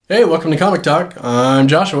Hey, welcome to Comic Talk. I'm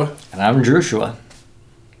Joshua. And I'm Joshua.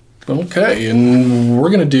 Okay, and we're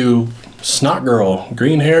going to do Snot Girl.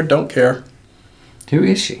 Green hair, don't care. Who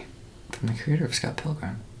is she? From the creator of Scott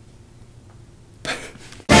Pilgrim.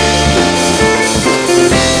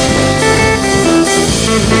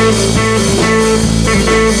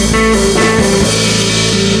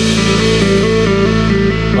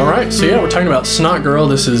 Alright, so we're talking about Snot Girl.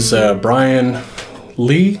 This is Brian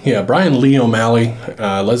Lee. Yeah, Brian Lee O'Malley,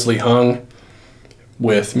 Leslie Hung,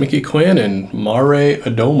 with Mickey Quinn and Mare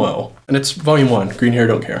Adomo. And it's volume 1, Green Hair,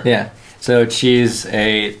 Don't Care. Yeah, so she's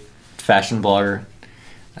a fashion blogger.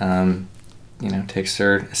 Takes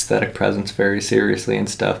her aesthetic presence very seriously and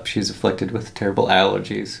stuff. She's afflicted with terrible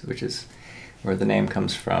allergies, which is where the name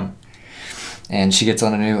comes from. And she gets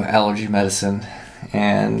on a new allergy medicine,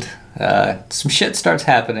 and some shit starts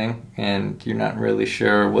happening, and you're not really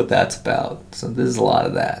sure what that's about. So there's a lot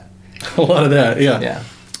of that. A lot of that, yeah.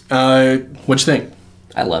 Yeah. What'd you think?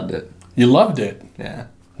 I loved it. You loved it? Yeah.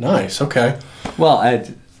 Nice, okay. Well,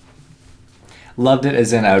 I loved it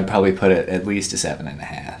as in I would probably put it at least a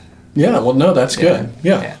 7.5. Yeah, well, no, that's good.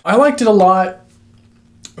 Yeah. I liked it a lot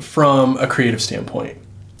from a creative standpoint.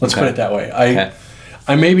 Let's put it that way.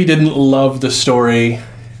 I maybe didn't love the story.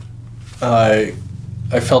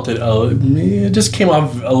 I felt it just came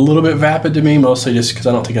off a little bit vapid to me, mostly just because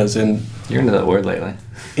I don't think I was You're into that word lately.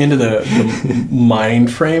 Into the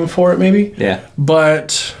mind frame for it, maybe. Yeah.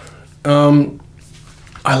 But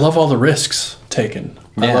I love all the risks taken.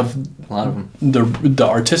 Yeah, I love a lot of them. The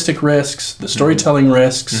artistic risks, the storytelling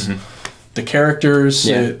risks, the characters.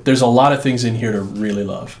 Yeah. There's a lot of things in here to really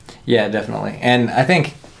love. Yeah, definitely. And I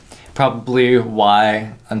think probably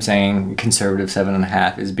why I'm saying conservative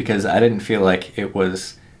 7.5 is because I didn't feel like it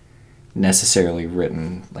was necessarily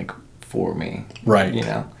written like for me. Right. You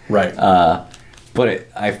know? Right. But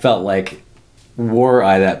I felt like were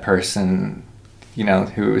I that person,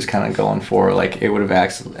 who was kind of going for, like, it would have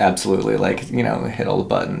absolutely, like, hit all the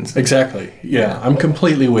buttons. Exactly. Yeah, I'm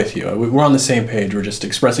completely with you. We're on the same page. We're just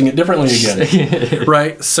expressing it differently again.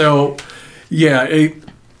 Right? So, yeah,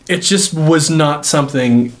 it just was not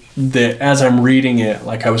something that, as I'm reading it,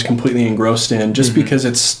 like, I was completely engrossed in, just because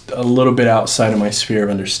it's a little bit outside of my sphere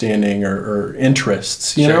of understanding or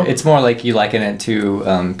interests, you know? It's more like you liken it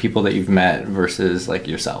to people that you've met versus, like,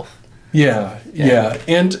 yourself. Yeah.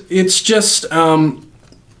 And it's just...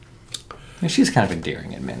 she's kind of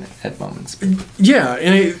endearing at moments. Yeah,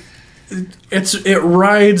 and it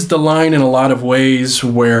rides the line in a lot of ways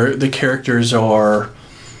where the characters are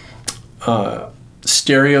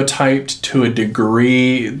stereotyped to a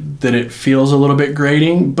degree that it feels a little bit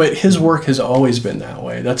grating, but his work has always been that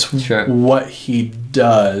way. That's what he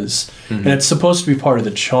does, and it's supposed to be part of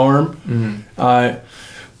the charm. But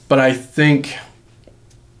I think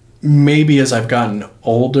maybe as I've gotten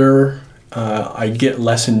older, I get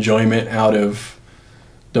less enjoyment out of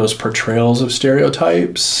those portrayals of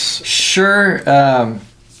stereotypes. Sure.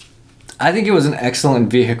 I think it was an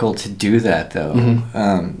excellent vehicle to do that,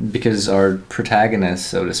 though, because our protagonist,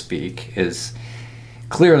 so to speak, is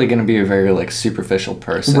clearly going to be a very, like, superficial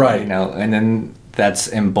person, right? And then that's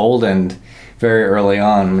emboldened very early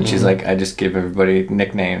on when she's like, I just give everybody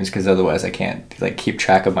nicknames because otherwise I can't, like, keep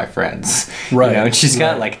track of my friends, right? And she's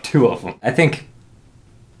got like 2 of them. I think,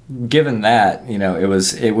 given that,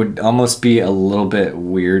 it would almost be a little bit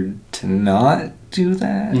weird to not do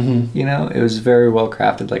that. It was very well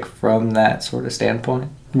crafted, like, from that sort of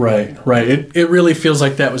standpoint. Right. It really feels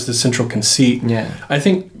like that was the central conceit. Yeah. I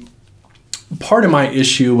think part of my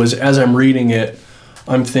issue was, as I'm reading it,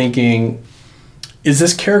 I'm thinking, is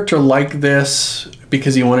this character like this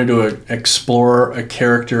because he wanted to explore a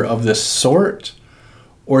character of this sort?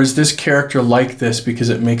 Or is this character like this because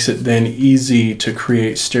it makes it then easy to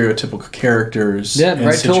create stereotypical characters and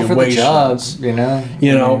right situations? tool for the job,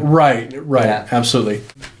 Right, yeah. Absolutely.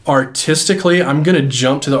 Artistically, I'm going to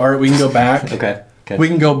jump to the art. We can go back. Okay. We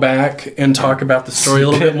can go back and talk about the story a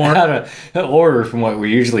little bit more. Out of order from what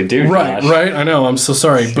we usually do, Right, Josh. right. I know. I'm so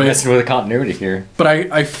sorry. But messing with the continuity here. But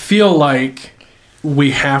I feel like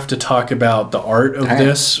we have to talk about the art of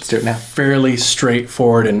this let's do it now. Fairly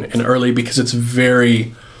straightforward and early because it's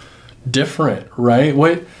very different, right?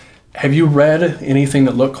 What have you read anything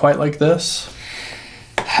that looked quite like this?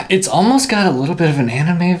 It's almost got a little bit of an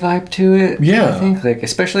anime vibe to it. Yeah. I think, like,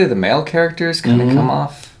 especially the male characters kind of come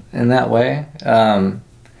off in that way.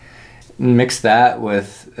 Mix that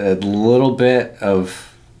with a little bit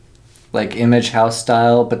of, like, Image House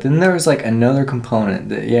style, but then there was, like, another component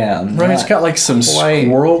that, it's got, like, some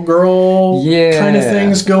Squirrel Girl kind of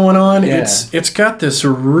things going on. It's got this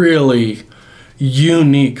really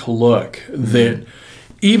unique look that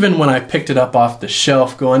even when I picked it up off the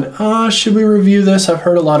shelf going, should we review this? I've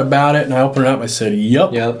heard a lot about it. And I opened it up. I said,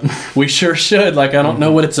 yep. We sure should. Like, I don't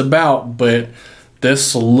know what it's about, but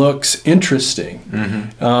this looks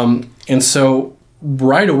interesting. And so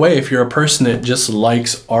right away, if you're a person that just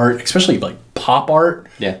likes art, especially like pop art,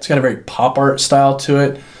 it's got a very pop art style to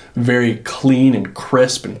it. Very clean and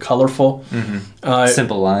crisp and colorful.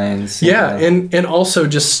 Simple lines. Yeah, and also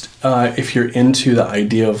just if you're into the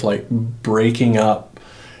idea of like breaking up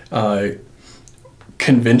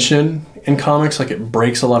convention in comics, like it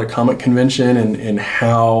breaks a lot of comic convention and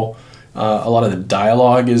how a lot of the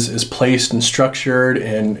dialogue is placed and structured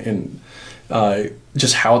and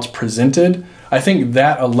just how it's presented. I think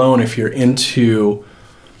that alone, if you're into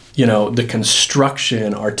the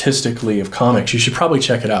construction artistically of comics, you should probably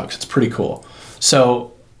check it out because it's pretty cool.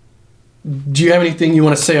 So do you have anything you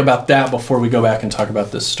want to say about that before we go back and talk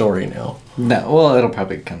about this story now? No, well, it'll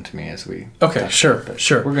probably come to me as we... Okay, sure.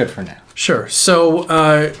 We're good for now. Sure.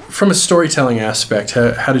 So from a storytelling aspect,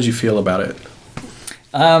 how did you feel about it?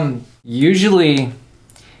 Usually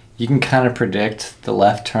you can kind of predict the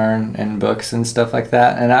left turn in books and stuff like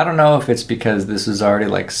that. And I don't know if it's because this was already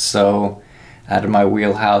like so out of my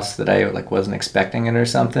wheelhouse that I like wasn't expecting it or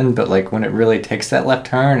something, but like when it really takes that left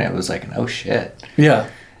turn, it was like oh shit. Yeah.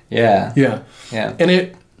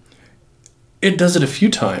 And it does it a few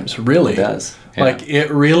times, really. It does. Like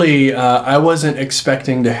it really I wasn't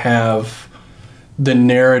expecting to have the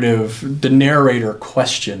narrator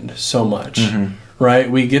questioned so much. Right?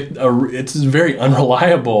 We get it's very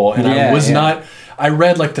unreliable, and I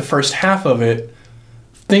read like the first half of it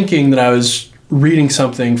thinking that I was reading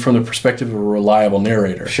something from the perspective of a reliable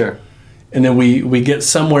narrator. Sure. And then we get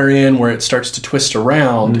somewhere in where it starts to twist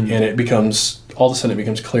around and it becomes, all of a sudden it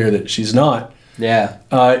becomes clear that she's not. Yeah.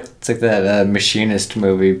 It's like that Machinist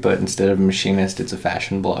movie, but instead of a machinist, it's a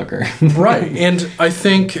fashion blogger. Right. And I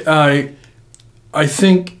think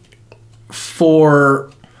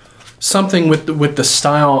for something with the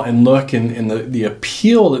style and look and the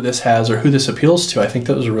appeal that this has, or who this appeals to, I think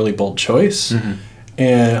that was a really bold choice.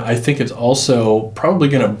 And I think it's also probably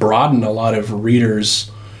going to broaden a lot of readers'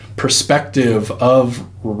 perspective of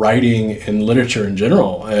writing and literature in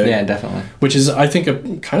general. Yeah, definitely. Which is, I think, a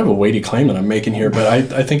kind of a weighty claim that I'm making here, but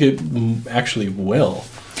I think it actually will.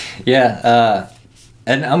 Yeah,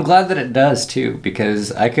 and I'm glad that it does, too,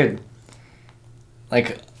 because I could,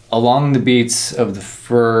 like, along the beats of the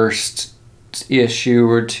first issue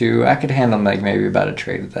or two, I could handle like maybe about a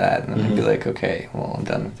trade of that, and then I'd be like, okay, well, I'm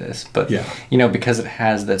done with this. But because it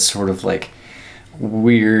has that sort of like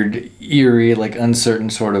weird, eerie, like uncertain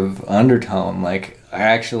sort of undertone, like I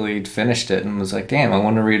actually finished it and was like, damn, I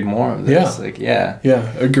want to read more of this.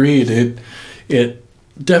 Agreed. It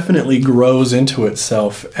definitely grows into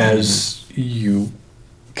itself as you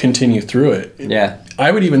continue through it.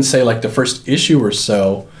 I would even say like the first issue or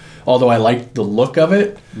so, although I liked the look of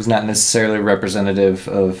it, was not necessarily representative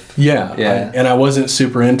of... and I wasn't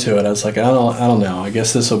super into it. I was like, I don't know. I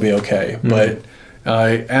guess this will be okay. But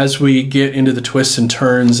as we get into the twists and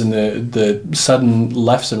turns and the sudden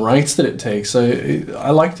lefts and rights that it takes,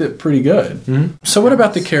 I liked it pretty good. So what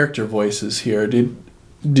about the character voices here?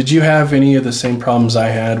 Did you have any of the same problems I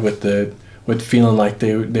had with feeling like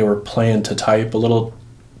they were playing to type a little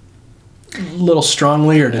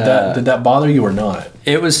strongly, or did that bother you or not?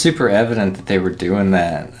 It was super evident that they were doing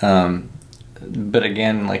that. But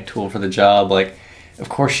again, like tool for the job, like of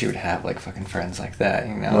course she would have like fucking friends like that,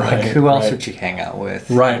 Right, like who else would she hang out with?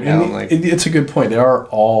 Right. And it's a good point. They are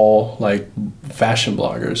all like fashion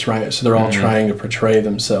bloggers, right? So they're all trying to portray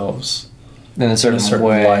themselves in a certain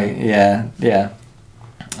way. Light. Yeah.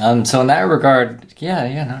 So in that regard,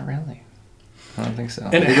 not really. I don't think so.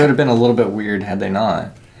 And it would have been a little bit weird had they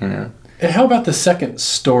not, And how about the second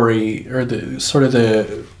story, or the sort of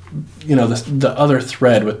the other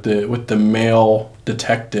thread with the male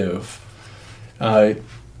detective?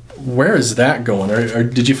 Where is that going? Or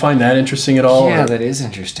did you find that interesting at all? Yeah, that is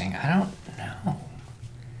interesting. I don't know.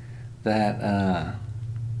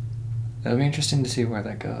 That'll be interesting to see where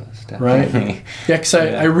that goes. Definitely. Right. Yeah, because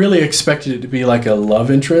I really expected it to be like a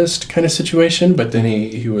love interest kind of situation, but then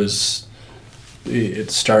he was. It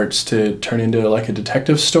starts to turn into like a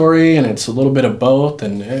detective story, and it's a little bit of both,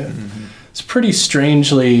 and it's pretty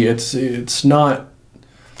strangely. It's an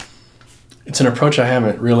approach I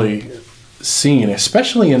haven't really seen,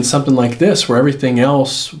 especially in something like this where everything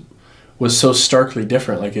else was so starkly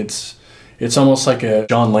different. Like it's almost like a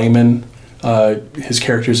John Layman, his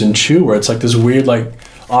characters in Chew, where it's like this weird like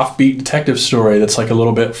offbeat detective story that's like a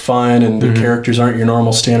little bit fun, and the characters aren't your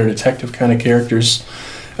normal standard detective kind of characters.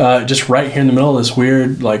 Just right here in the middle of this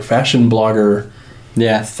weird like fashion blogger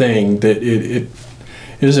thing that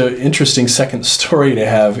it was an interesting second story to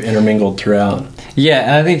have intermingled throughout. Yeah,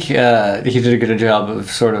 and I think he did a good job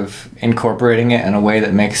of sort of incorporating it in a way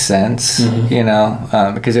that makes sense, you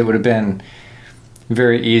know, because it would have been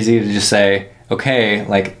very easy to just say, okay,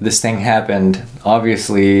 like this thing happened,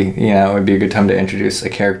 obviously, you know, it would be a good time to introduce a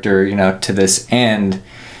character, you know, to this end,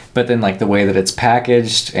 but then like the way that it's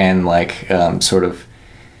packaged and like sort of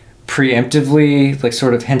preemptively like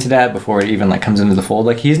sort of hinted at before it even like comes into the fold,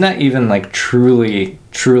 like he's not even like truly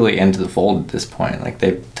into the fold at this point. Like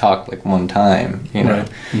they've talked like one time, you know.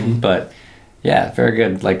 Right. But yeah, very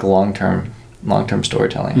good like long-term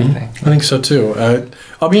storytelling. I think so too.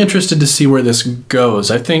 I'll be interested to see where this goes.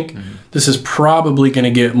 I think this is probably going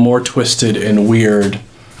to get more twisted and weird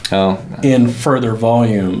in further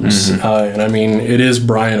volumes. And I mean, it is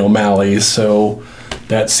Brian O'Malley, so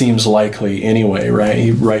that seems likely anyway, right?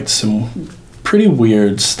 He writes some pretty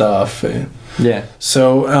weird stuff. Yeah.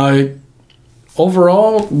 So,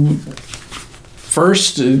 overall,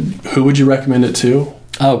 first, who would you recommend it to?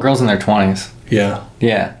 Oh, girls in their 20s. Yeah.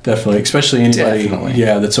 Yeah. Definitely. Especially anybody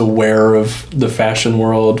that's aware of the fashion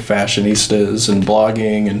world, fashionistas and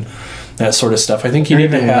blogging and that sort of stuff. I think you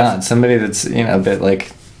need to have... Not somebody that's, you know, a bit,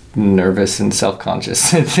 like, nervous and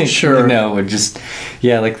self-conscious. I think, sure. You know, would just...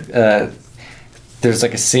 Yeah, like... there's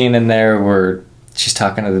like a scene in there where she's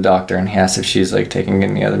talking to the doctor and he asks if she's like taking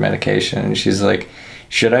any other medication, and she's like,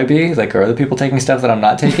 should I be? Like, are other people taking stuff that I'm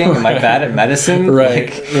not taking? Am I bad at medicine? Right.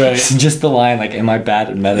 It's just the line, like, am I bad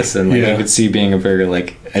at medicine? Like, I could see being a very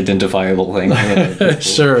like identifiable thing.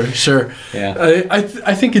 Sure. Yeah.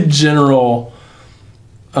 I think in general,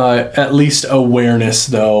 at least awareness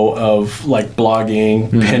though of like blogging,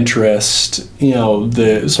 Pinterest, you know,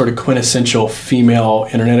 the sort of quintessential female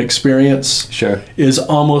internet experience is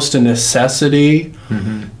almost a necessity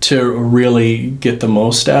to really get the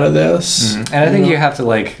most out of this. And I think you have to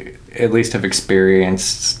like at least have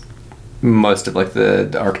experienced most of like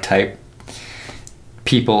the archetype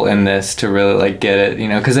people in this to really like get it, you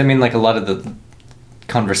know, because I mean like a lot of the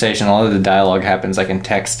conversation, a lot of the dialogue happens like in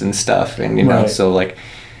text and stuff, and you know, so like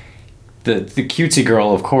the cutesy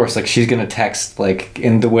girl, of course, like she's gonna text like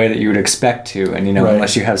in the way that you would expect to, and you know,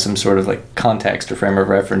 unless you have some sort of like context or frame of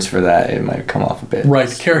reference for that, it might come off a bit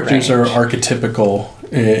the characters are archetypical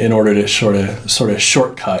in order to sort of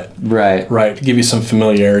shortcut to give you some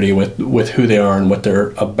familiarity with who they are and what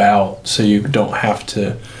they're about, so you don't have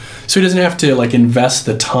to, so he doesn't have to like invest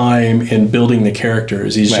the time in building the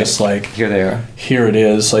characters. He's just like, here they are, here it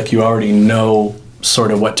is, like you already know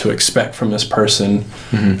sort of what to expect from this person.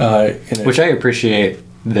 Which I appreciate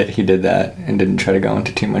that he did that and didn't try to go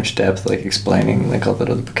into too much depth, like explaining like all that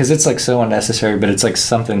other, because it's like so unnecessary, but it's like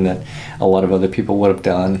something that a lot of other people would have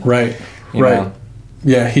done. You know?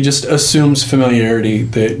 Yeah, he just assumes familiarity,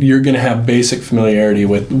 that you're going to have basic familiarity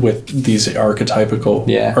with these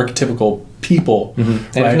archetypical people. And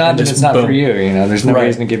if not, then it's not for you, you know. There's no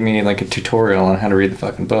reason to give me like a tutorial on how to read the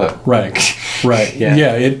fucking book.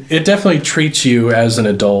 Yeah, it definitely treats you as an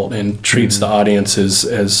adult and treats the audience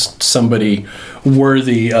as somebody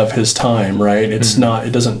worthy of his time, right? It's not,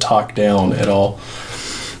 it doesn't talk down at all.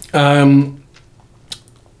 Who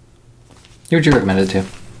would you recommend it to?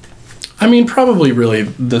 I mean, probably really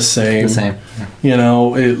the same. You know,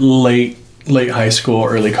 late high school,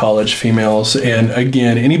 early college females. And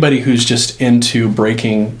again, anybody who's just into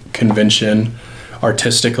breaking convention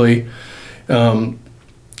artistically. And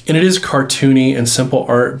it is cartoony and simple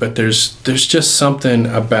art, but there's just something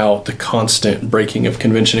about the constant breaking of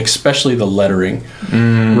convention, especially the lettering,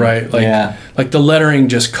 right? Like the lettering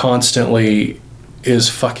just constantly is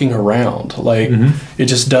fucking around. Like it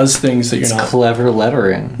just does things that you're not... clever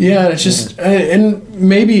lettering. Yeah, it's just... And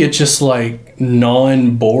maybe it's just like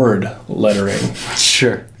non-board lettering.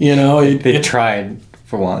 Sure. You know? They tried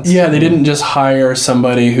for once. Yeah, they didn't just hire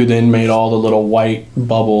somebody who then made all the little white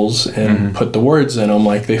bubbles and put the words in them.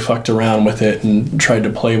 Like they fucked around with it and tried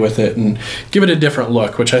to play with it and give it a different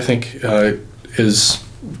look, which I think is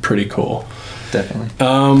pretty cool. Definitely.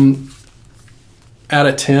 Out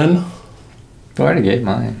of 10... I already gave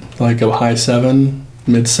mine. Like a high 7,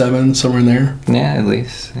 mid 7, somewhere in there. Yeah, at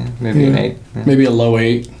least. Yeah, maybe an 8. Yeah. Maybe a low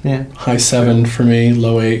 8. Yeah. High 7 for me,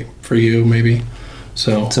 low 8 for you, maybe.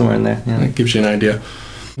 So somewhere in there. Yeah. That gives you an idea.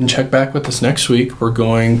 And check back with us next week. We're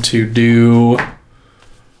going to do... Are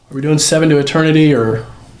we doing 7 to Eternity or...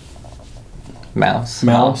 Mouse.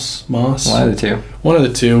 One of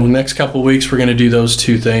the two. Next couple weeks, we're going to do those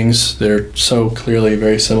two things. They're so clearly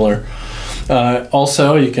very similar.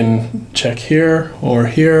 Also, you can check here or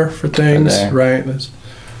here for things, right?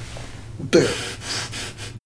 There.